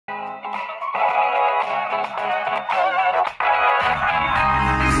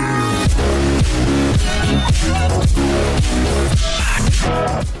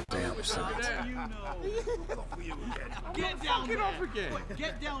Get down there! Off again.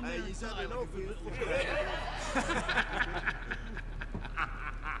 Get down there, you son of a...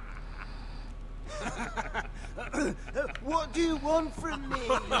 What do you want from me?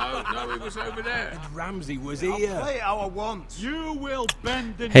 No, he was over there. And Ramsay was here. I'll play how I want. You will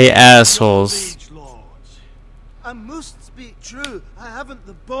bend the Hey, assholes. I must speak true. I haven't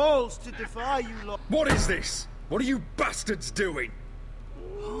the balls to defy you lot. What is this? What are you bastards doing?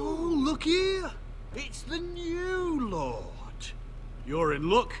 Oh, look here. It's the new Lord. You're in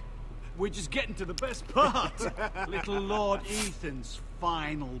luck. We're just getting to the best part. Little Lord Ethan's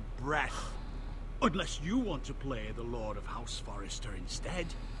final breath. Unless you want to play the Lord of House Forrester instead.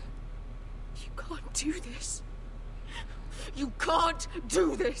 You can't do this. You can't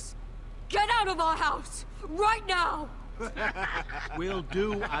do this. Get out of our house, right now! We'll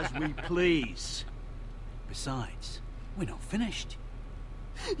do as we please. Besides, we're not finished.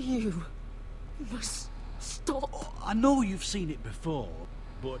 You must stop. I know you've seen it before,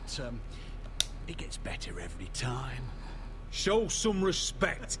 but it gets better every time. Show some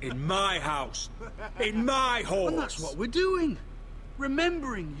respect in my house. In my home. And that's what we're doing.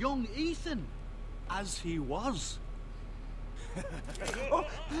 Remembering young Ethan as he was. Oh,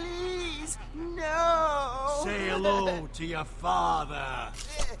 please, no! Say hello to your father.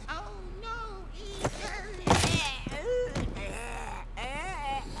 Oh, no,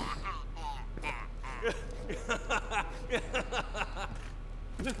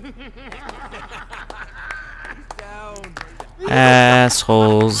 Down.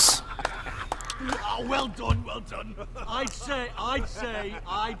 Assholes. Oh, well done, well done. I'd say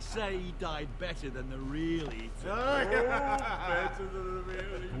he died better than the real Ethan. Better than the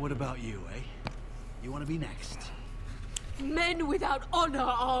real Ethan. What about you, eh? You want to be next? Men without honor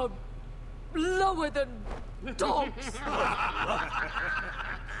are lower than dogs.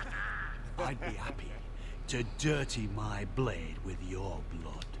 I'd be happy to dirty my blade with your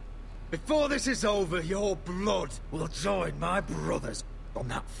blood. Before this is over, your blood will join my brother's on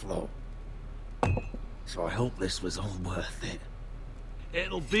that floor. So I hope this was all worth it.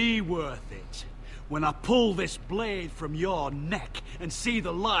 It'll be worth it when I pull this blade from your neck and see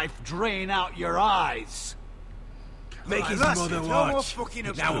the life drain out your eyes. Make his that's mother it. No more watch. fucking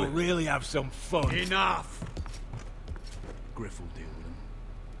up Now to we'll it. really have some fun. Enough! Griff will deal with him.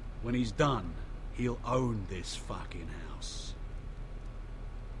 When he's done, he'll own this fucking house.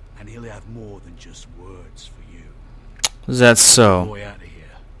 And he'll have more than just words for you. Is that so? Boy out of here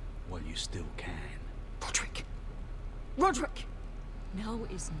while you still can. Roderick! Roderick! Now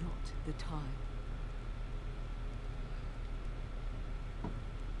is not the time.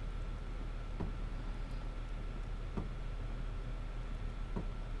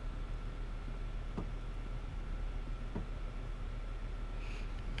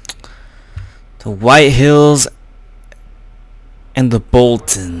 The White Hills and the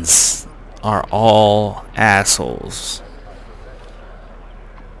Boltons are all assholes.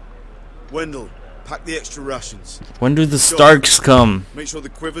 Wendell, pack the extra rations. When do the Starks come? Make sure the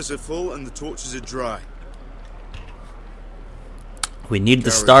quivers are full and the torches are dry. We need the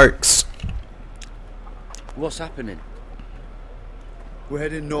Gary. Starks. What's happening? We're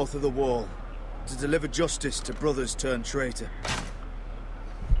heading north of the wall to deliver justice to brothers turned traitor.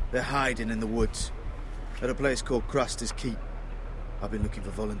 They're hiding in the woods at a place called Craster's Keep. I've been looking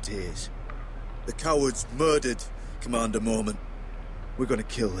for volunteers. The cowards murdered Commander Mormon. We're going to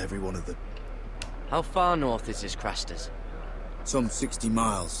kill every one of them. How far north is this Crasters? Some 60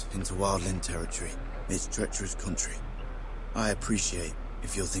 miles into wildland territory. It's treacherous country. I appreciate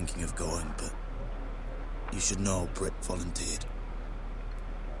if you're thinking of going, but you should know Britt volunteered.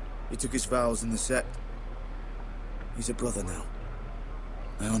 He took his vows in the sect. He's a brother now.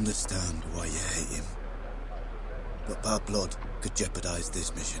 I understand why you hate him. But bad blood could jeopardize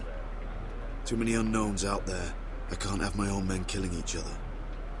this mission. Too many unknowns out there. I can't have my own men killing each other.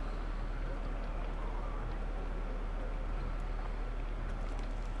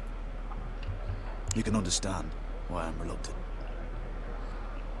 You can understand why I'm reluctant.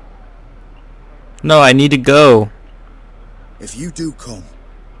 No, I need to go. If you do come,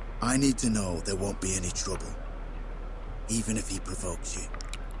 I need to know there won't be any trouble. Even if he provokes you.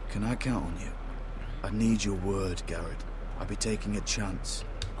 Can I count on you? I need your word, Garrett. I'll be taking a chance.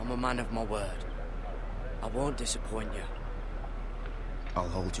 I'm a man of my word. I won't disappoint you. I'll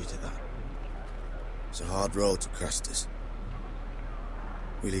hold you to that. It's a hard road to Craster's.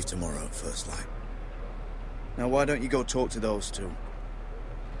 We leave tomorrow at first light. Now why don't you go talk to those two?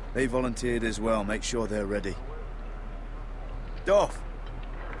 They volunteered as well. Make sure they're ready. Dorf,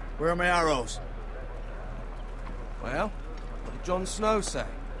 where are my arrows? Well, what did Jon Snow say?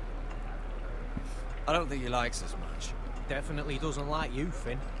 I don't think he likes us much. Definitely doesn't like you,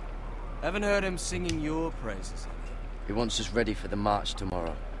 Finn. Haven't heard him singing your praises, have you? He wants us ready for the march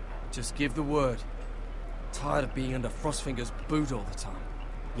tomorrow. Just give the word. Tired of being under Frostfinger's boot all the time.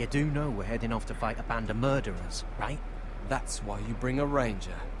 You do know we're heading off to fight a band of murderers, right? That's why you bring a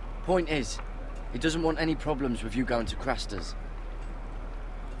ranger. Point is, he doesn't want any problems with you going to Craster's.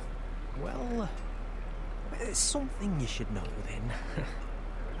 Well, there's something you should know then.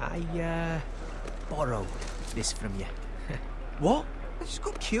 I, borrowed this from you. What? I just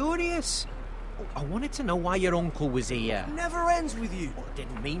got curious. I wanted to know why your uncle was here. Never ends with you. Well,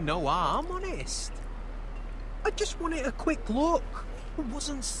 didn't mean no harm, honest. I just wanted a quick look. I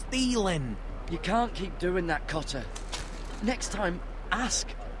wasn't stealing. You can't keep doing that, Cotter. Next time, ask.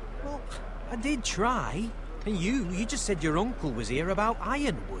 Well, I did try. And you just said your uncle was here about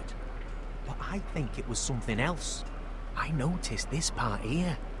Ironwood. But I think it was something else. I noticed this part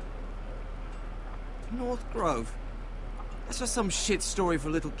here. North Grove? That's just some shit story for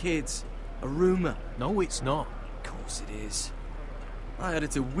little kids. A rumour. No, it's not. Of course it is. I heard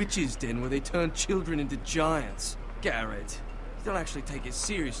it's a witch's den where they turn children into giants. Garrett, you don't actually take it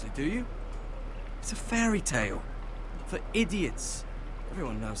seriously, do you? It's a fairy tale. For idiots.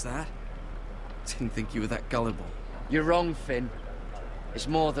 Everyone knows that. Didn't think you were that gullible. You're wrong, Finn. It's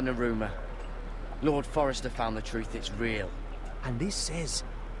more than a rumour. Lord Forrester found the truth, it's real. And this says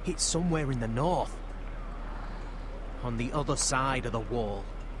it's somewhere in the north. On the other side of the wall.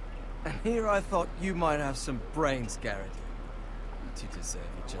 And here I thought you might have some brains, Garrett. You two deserve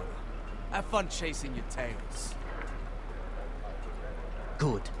each other. Have fun chasing your tails.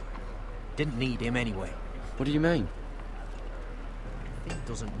 Good. Didn't need him anyway. What do you mean? Finn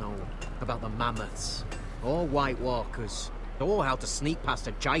doesn't know about the mammoths, or White Walkers, or how to sneak past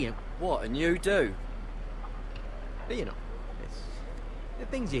a giant. What, and you do? But you know, it's the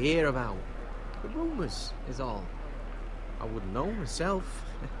things you hear about. The rumours is all. I wouldn't know myself.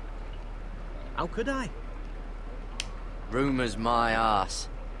 How could I? Rumours my arse.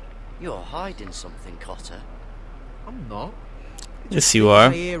 You're hiding something, Cotter. I'm not. Yes, you are.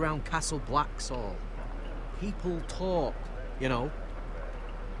 I hear around Castle Blacksall. People talk, you know.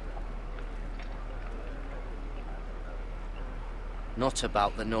 Not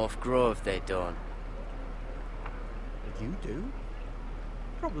about the North Grove, they don't. You do?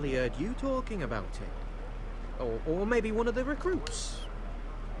 Probably heard you talking about it. Or maybe one of the recruits.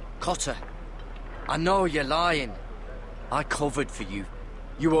 Cotter, I know you're lying. I covered for you.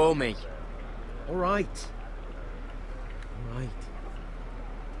 You owe me. All right. All right.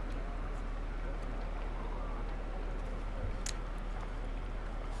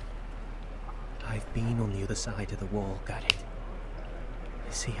 I've been on the other side of the wall, Garrett.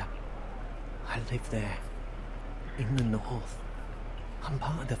 You see, I live there, in the north. I'm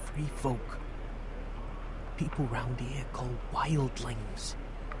part of the free folk. People round here call wildlings.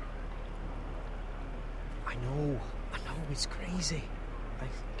 I know it's crazy.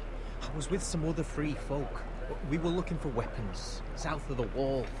 I was with some other free folk. We were looking for weapons, south of the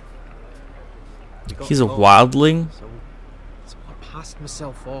wall. He's a wildling? So I passed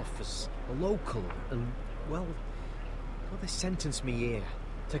myself off as a local, and, well, they sentenced me here,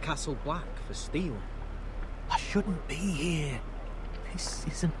 to Castle Black, for stealing. I shouldn't be here. This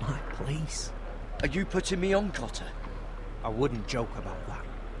isn't my place. Are you putting me on, Cotter? I wouldn't joke about that.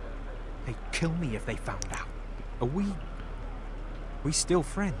 They'd kill me if they found out. Are we still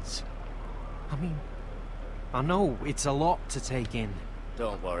friends? I mean, I know it's a lot to take in.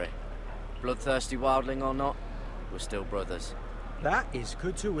 Don't worry. Bloodthirsty wildling or not, we're still brothers. That is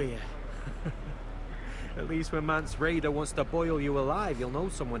good to hear. At least when Mance Raider wants to boil you alive, you'll know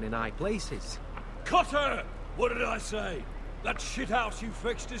someone in high places. Cotter! What did I say? That shithouse you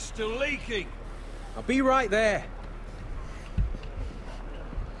fixed is still leaking. I'll be right there.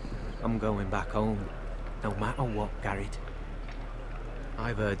 I'm going back home, no matter what, Garrett.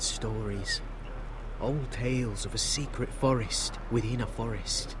 I've heard stories. Old tales of a secret forest within a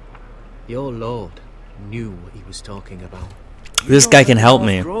forest. Your lord knew what he was talking about. This guy can help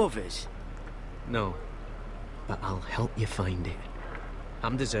me. Grove is? No, but I'll help you find it.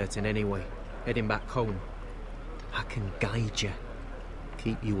 I'm deserting anyway, heading back home. I can guide you,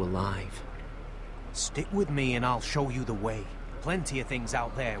 keep you alive. Stick with me and I'll show you the way. Plenty of things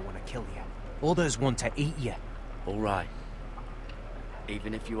out there want to kill you. Others want to eat you. All right.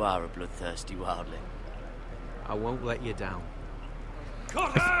 Even if you are a bloodthirsty wildling. I won't let you down.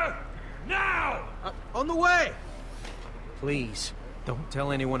 Cotter! Now! On the way! Please, don't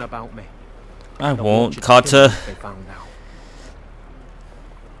tell anyone about me. I Don't won't, want you to kill Cotter. me if they found out.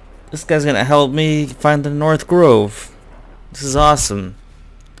 This guy's gonna help me find the North Grove. This is awesome.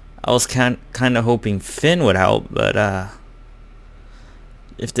 I was kind of hoping Finn would help, but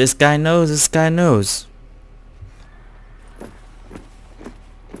if this guy knows, this guy knows.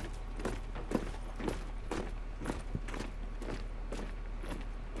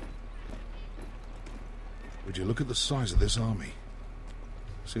 Would you look at the size of this army?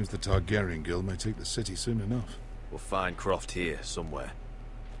 Seems the Targaryen Guild may take the city soon enough. We'll find Croft here, somewhere.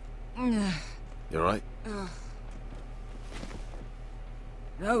 You alright?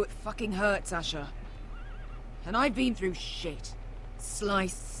 No, it fucking hurts, Asher. And I've been through shit.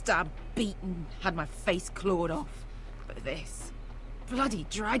 Sliced, stabbed, beaten, had my face clawed off. But this... bloody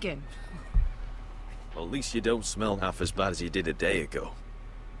dragon. Well, at least you don't smell half as bad as you did a day ago.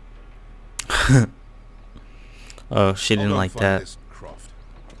 Oh, she didn't like that. This, Croft.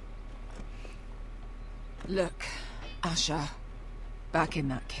 Look, Asher. Back in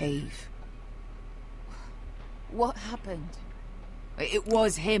that cave. What happened? It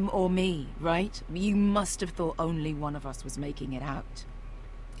was him or me, right? You must have thought only one of us was making it out.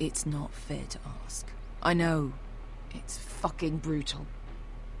 It's not fair to ask. I know. It's fucking brutal.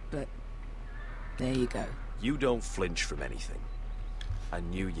 But... there you go. You don't flinch from anything. I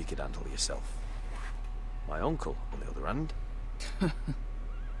knew you could handle yourself. My uncle, on the other hand...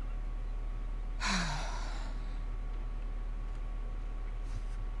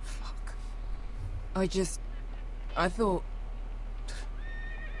 Fuck. I thought...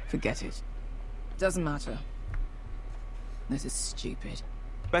 Forget it. Doesn't matter. This is stupid.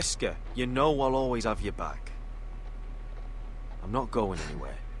 Beskha, you know I'll always have your back. I'm not going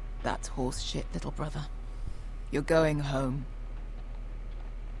anywhere. That's horse shit, little brother. You're going home.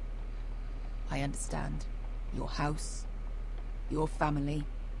 I understand. Your house, your family.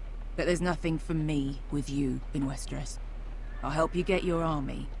 But there's nothing for me with you in Westeros. I'll help you get your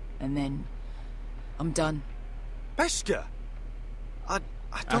army, and then... I'm done. Beskha! I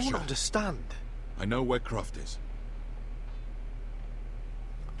don't Asher. understand. I know where Croft is.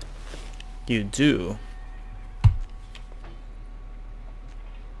 You do.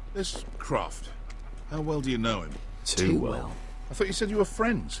 This Croft. How well do you know him? Too well. I thought you said you were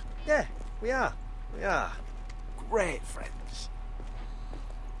friends. Yeah, we are. We are. Great friends.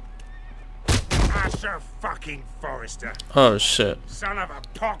 Asher fucking Forrester. Oh shit. Son of a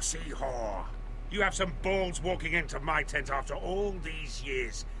poxy whore. You have some balls walking into my tent after all these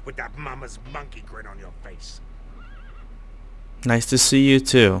years with that mama's monkey grin on your face. Nice to see you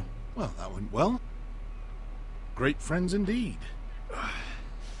too. Well, that went well. Great friends indeed.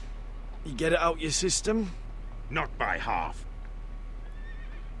 You get it out your system? Not by half.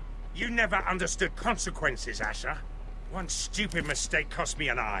 You never understood consequences, Asher. One stupid mistake cost me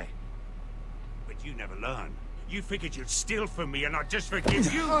an eye. But you never learn. You figured you'd steal from me and I'd just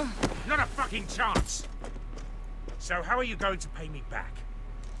forgive you? Not a fucking chance! So how are you going to pay me back?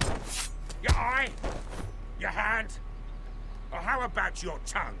 Your eye? Your hand? Or how about your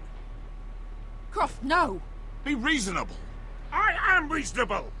tongue? Croft, no! Be reasonable! I am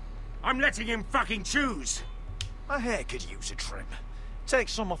reasonable! I'm letting him fucking choose! My hair could use a trim. Take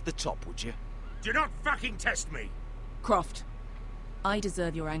some off the top, would you? Do not fucking test me! Croft, I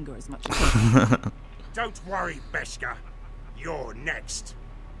deserve your anger as much as you. Don't worry, Beskha. You're next.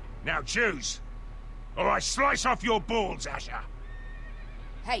 Now choose, or I slice off your balls, Asher.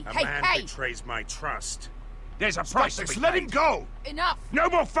 Hey, A hey, man hey! betrays my trust. There's a price to be Let paid. him go! Enough! No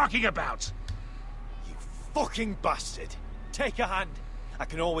more fucking about! You fucking bastard. Take a hand. I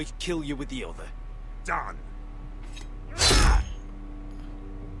can always kill you with the other. Done.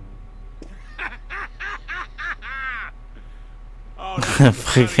 Oh,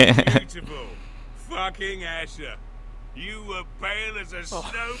 that's beautiful. Fucking Asher. You were pale as a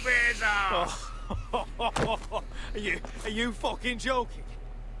snow bear's ass. Are you fucking joking?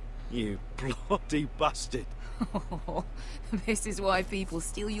 You bloody bastard. This is why people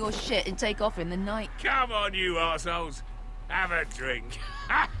steal your shit and take off in the night. Come on, you assholes. Have a drink.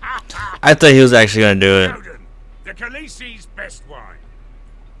 I thought he was actually gonna do it. Odin, the Khaleesi's best wine.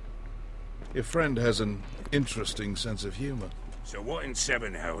 Your friend has an interesting sense of humor. So what in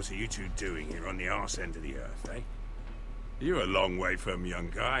seven hells are you two doing here on the arse end of the earth, eh? You're a long way from, young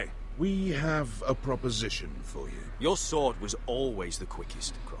guy. We have a proposition for you. Your sword was always the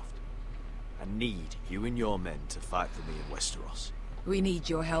quickest, Croft. I need you and your men to fight for me in Westeros. We need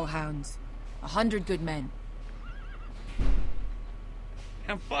your hellhounds. 100 good men.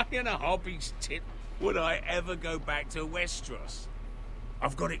 Am I in a hobby's tit? Would I ever go back to Westeros?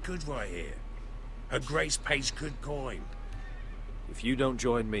 I've got it good right here. Her Grace pays good coin. If you don't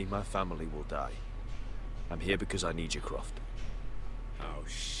join me, my family will die. I'm here because I need you, Croft. Oh,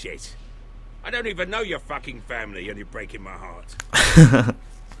 shit. I don't even know your fucking family, and you're breaking my heart. I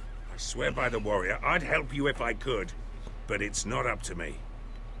swear by the warrior, I'd help you if I could, but it's not up to me.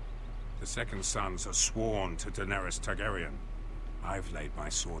 The second sons are sworn to Daenerys Targaryen. I've laid my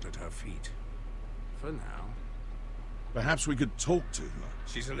sword at her feet. For now. Perhaps we could talk to her.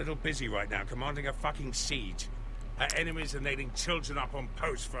 She's a little busy right now, commanding a fucking siege. Her enemies are nailing children up on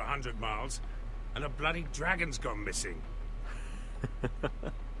posts for 100 miles, and a bloody dragon's gone missing.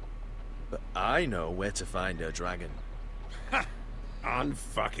 But I know where to find her dragon. Ha!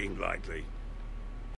 Unfucking likely.